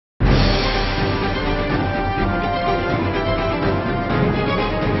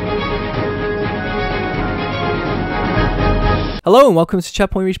Hello and welcome to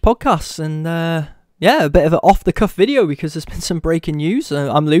Checkpoint Reach Podcast, and yeah, a bit of an off-the-cuff video because there's been some breaking news.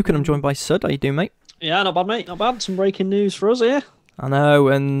 I'm Luke and I'm joined by Sud. How you doing, mate? Yeah, not bad, mate. Not bad. Some breaking news for us here. I know,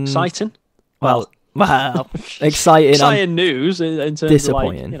 and Exciting. Well, exciting. Exciting news in terms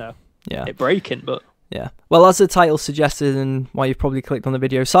disappointing. of, like, yeah, it breaking, but yeah. Well, as the title suggested, and why you've probably clicked on the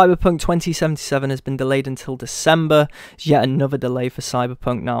video, Cyberpunk 2077 has been delayed until December. It's yet another delay for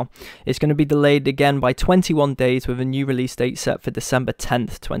Cyberpunk now. It's going to be delayed again by 21 days with a new release date set for December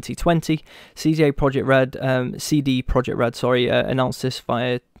 10th, 2020. CD Projekt Red, announced this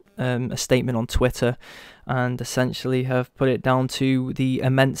via a statement on Twitter, and essentially have put it down to the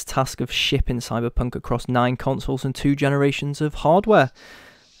immense task of shipping Cyberpunk across 9 consoles and 2 generations of hardware.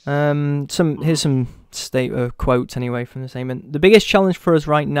 Here's some quotes anyway from the statement. The biggest challenge for us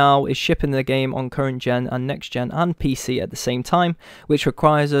right now is shipping the game on current gen and next gen and PC at the same time, which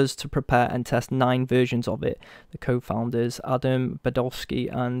requires us to prepare and test 9 versions of it. The co-founders Adam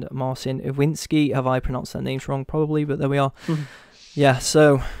Badowski and Marcin Iwinski, have I pronounced their names wrong? Probably, but there we are. Yeah,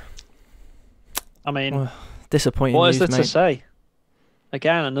 so I mean, disappointing. What news, is there mate. to say?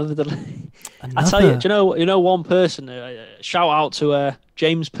 Again, another delay. Another. I tell you, do you know one person? Shout out to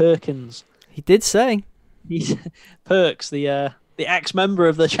James Perkins. He did say He's Perks, the ex-member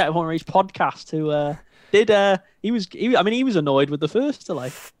of the Checkpoint Reach podcast, who he was annoyed with the first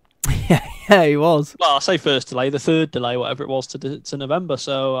delay. yeah, he was. Well, I say first delay, the third delay, whatever it was, to November.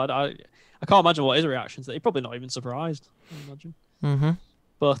 So I can't imagine what his reactions. He's probably not even surprised. I imagine. Mm-hmm.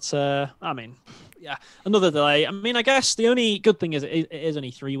 But I mean, yeah, another delay. I mean, I guess the only good thing is it is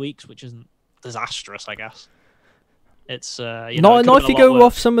only 3 weeks, which isn't disastrous. I guess it's not if you go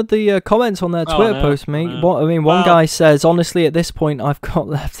off some of the comments on their Twitter post, mate. One guy says, honestly, at this point, I've got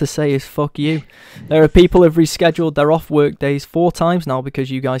left to say is fuck you. There are people who've rescheduled their off work days 4 times now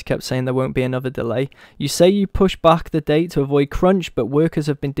because you guys kept saying there won't be another delay. You say you push back the date to avoid crunch, but workers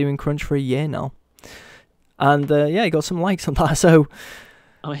have been doing crunch for a year now. And yeah, he got some likes on that. So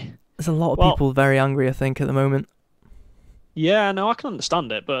I mean, there's a lot of people very angry, I think, at the moment. Yeah, no, I can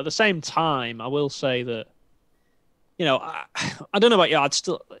understand it, but at the same time, I will say that, I don't know about you. I'd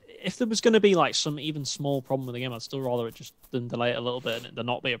still, if there was going to be like some even small problem with the game, I'd still rather it just than delay it a little bit and it there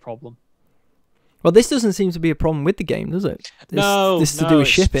not be a problem. Well, this doesn't seem to be a problem with the game, does it? This to do with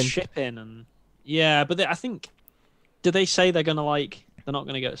shipping. Shipping and yeah, but I think, did they say they're gonna they're not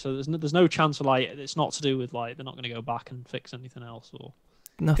gonna go? So there's no chance of it's not to do with they're not gonna go back and fix anything else or.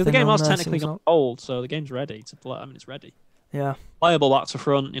 Because the game has technically gone old, so the game's ready to play. I mean, it's ready. Yeah. Playable back to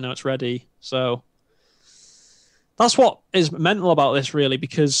front, it's ready. So that's what is mental about this, really,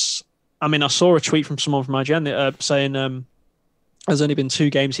 because, I mean, I saw a tweet from someone from IGN saying there's only been 2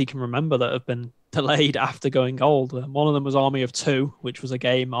 games he can remember that have been delayed after going gold. One of them was Army of Two, which was a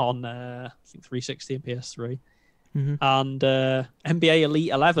game on, I think, 360 and PS3. Mm-hmm. And NBA Elite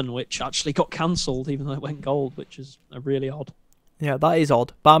 11, which actually got cancelled even though it went gold, which is really odd. Yeah, that is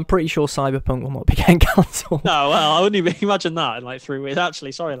odd, but I'm pretty sure Cyberpunk will not be getting cancelled. No, well, I wouldn't even imagine that in 3 weeks.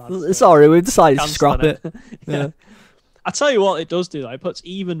 Actually, sorry, lads. Sorry, we've decided to scrap it. Yeah. I tell you what it does do, though. It puts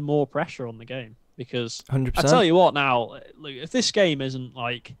even more pressure on the game because 100%. I tell you what now, look, if this game isn't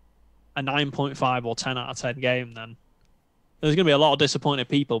like a 9.5 or 10 out of 10 game, then there's going to be a lot of disappointed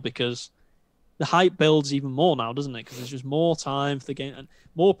people because the hype builds even more now, doesn't it? Because there's just more time for the game and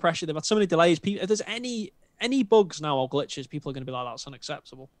more pressure. They've had so many delays. If there's any bugs now or glitches, people are going to be like, that's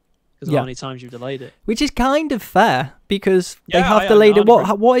unacceptable because of how many times you've delayed it. Which is kind of fair because they have delayed it.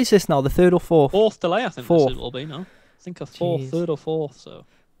 What is this now? The 3rd or 4th? 4th delay, I think. 4th. This will be, no? I think a 3rd or 4th. So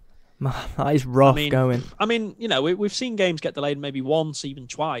that is rough going. I mean, we've seen games get delayed maybe once, even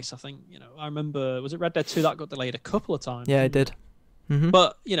twice. I think, I remember, was it Red Dead 2 that got delayed a couple of times? Yeah, it did. Mm-hmm.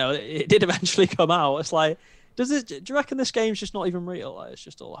 But, it did eventually come out. It's like, do you reckon this game's just not even real? It's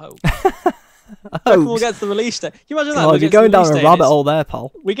just all hope. We'll get to the release date. Can you imagine that? You're going down a rabbit hole there,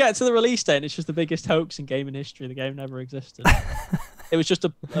 pal. We get to the release date and it's just the biggest hoax in gaming history. The game never existed. It was just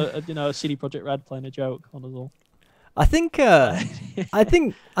a CD Projekt Red playing a joke on us all. I think I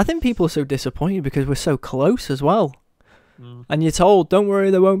think people are so disappointed because we're so close as well. And you're told, don't worry,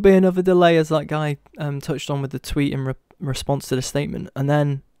 there won't be another delay, as that guy touched on with the tweet in response to the statement, and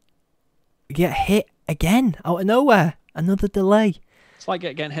then you get hit again out of nowhere, another delay. It's like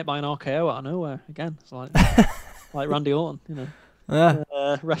getting hit by an RKO out of nowhere again. It's like like Randy Orton, Yeah.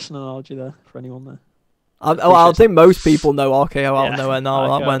 Wrestling analogy there for anyone there. I think most people know RKO out of nowhere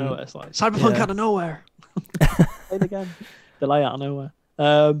now. That when it's like Cyberpunk out of nowhere. Played again. Delay out of nowhere.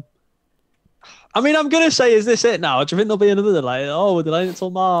 I mean, I'm gonna say, is this it now? Do you think there'll be another delay? Oh, we're delaying it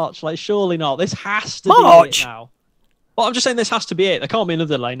until March. Surely not. This has to be it now. Well, I'm just saying this has to be it. There can't be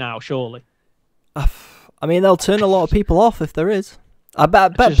another delay now, surely. I mean, they'll turn a lot of people off if there is. I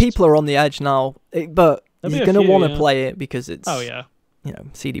bet people are on the edge now, but you're going to want to play it because it's,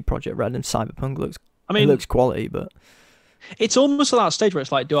 CD Projekt Red and Cyberpunk looks quality, but it's almost at that stage where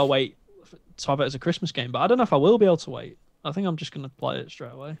it's like, do I wait to have it as a Christmas game? But I don't know if I will be able to wait. I think I'm just going to play it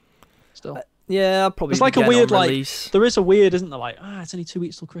straight away. Still. Yeah, I'll probably. It's like a weird, there is a weird, isn't there? Like, it's only 2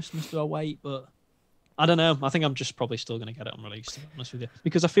 weeks till Christmas. Do I wait? But I don't know. I think I'm just probably still going to get it on release, to be honest with you,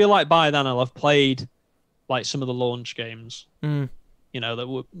 because I feel like by then I'll have played like some of the launch games. Like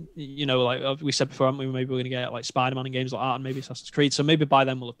we said before, maybe we're going to get like Spider-Man and games like that, and maybe Assassin's Creed. So maybe by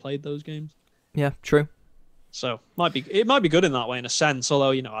then we'll have played those games. Yeah, true. So it might be good in that way in a sense.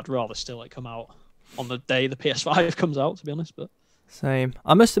 Although I'd rather still come out on the day the PS5 comes out, to be honest. But same.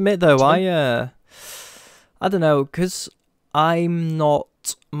 I must admit though, I don't know, because I'm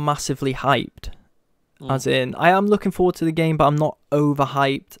not massively hyped. As in, I am looking forward to the game, but I'm not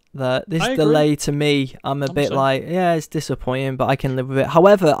overhyped. That this delay to me, I'm a bit like, yeah, it's disappointing, but I can live with it.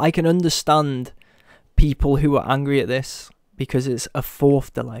 However, I can understand people who are angry at this because it's a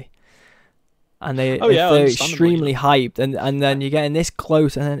 4th delay, and they're extremely hyped, and then you're getting this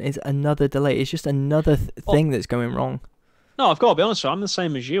close, and then it's another delay. It's just another thing that's going wrong. No, I've got to be honest with you, I'm the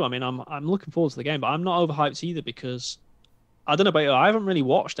same as you. I mean, I'm looking forward to the game, but I'm not overhyped either because I don't know about you. I haven't really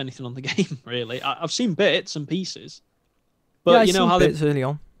watched anything on the game, really. I've seen bits and pieces. But you know how early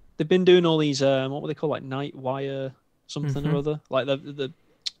on. They've been doing all these, what were they called, like Night Wire something or other? Like the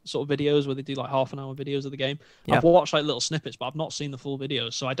sort of videos where they do like half-an-hour videos of the game. Yeah. I've watched like little snippets, but I've not seen the full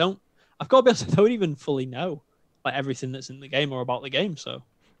videos. So I've got to be honest, I don't even fully know like everything that's in the game or about the game. So,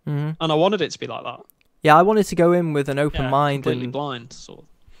 and I wanted it to be like that. Yeah, I wanted to go in with an open mind completely and blind, sort of.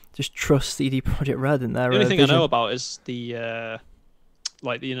 Just trust CD Projekt Red in their The only thing vision. I know about is the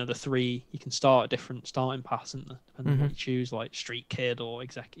the 3. You can start a different starting path, depending on what you choose, like Street Kid or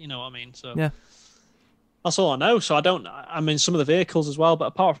Exec. You know what I mean? So yeah, that's all I know. So I mean, some of the vehicles as well, but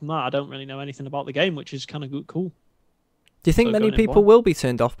apart from that, I don't really know anything about the game, which is kind of cool. Do you think many people will be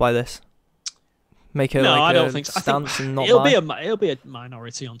turned off by this? Make it I don't think so. Stance and not it'll be a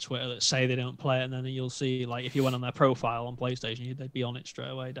minority on Twitter that say they don't play it, and then you'll see like if you went on their profile on PlayStation, they'd be on it straight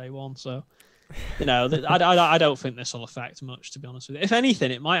away day one. So I don't think this will affect much, to be honest with you. If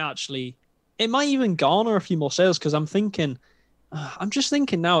anything, it might even garner a few more sales because I'm just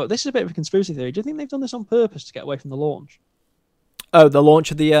thinking now. This is a bit of a conspiracy theory. Do you think they've done this on purpose to get away from the launch? Oh, the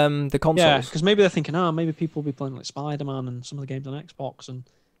launch of the consoles. Yeah, because maybe they're thinking, maybe people will be playing like Spider-Man and some of the games on Xbox and.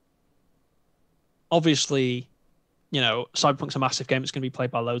 Obviously, Cyberpunk's a massive game. It's going to be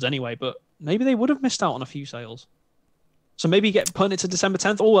played by loads anyway, but maybe they would have missed out on a few sales. So maybe putting it to December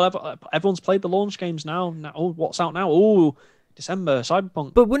 10th. Oh, everyone's played the launch games now. What's out now? Oh, December,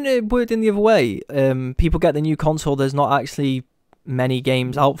 Cyberpunk. But wouldn't it work in the other way? People get the new console. There's not actually many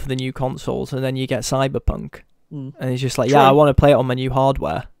games out for the new consoles, and then you get Cyberpunk. And it's just like, True. I want to play it on my new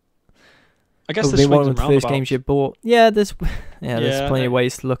hardware. I guess this swings one of the first first games you bought. Yeah, there's plenty of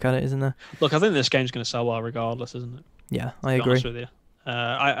ways to look at it, isn't there? Look, I think this game's going to sell well regardless, isn't it? Yeah, I agree. To be honest with you.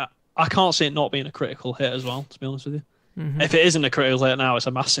 I can't see it not being a critical hit as well, to be honest with you. If it isn't a critical hit now, it's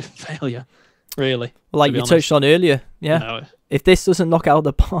a massive failure, really. Like you touched on earlier, if this doesn't knock it out of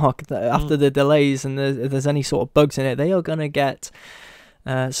the park after the delays and there's any sort of bugs in it, they are going to get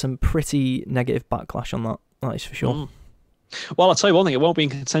some pretty negative backlash on that. That is for sure. Well, I'll tell you one thing, it won't be in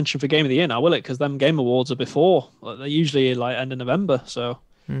contention for Game of the Year now, will it? Because them Game Awards are before. They're usually like end of November, so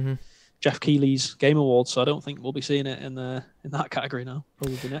Jeff Keighley's Game Awards, so I don't think we'll be seeing it in that category now.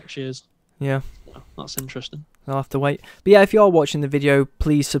 Probably next year's. Yeah. That's interesting. I'll have to wait. But yeah, if you are watching the video,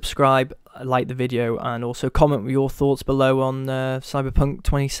 please subscribe, like the video, and also comment with your thoughts below on Cyberpunk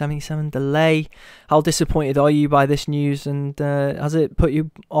 2077 delay. How disappointed are you by this news, and has it put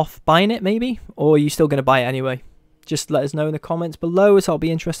you off buying it maybe? Or are you still going to buy it anyway? Just let us know in the comments below, as I'll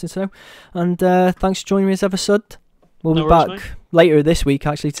be interested to know. And thanks for joining me as ever, Sud. We'll be back later this week,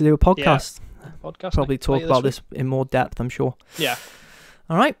 actually, to do a podcast. Yeah, probably talk about this in more depth, I'm sure. Yeah.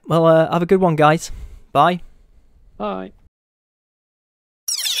 All right. Well, have a good one, guys. Bye. Bye.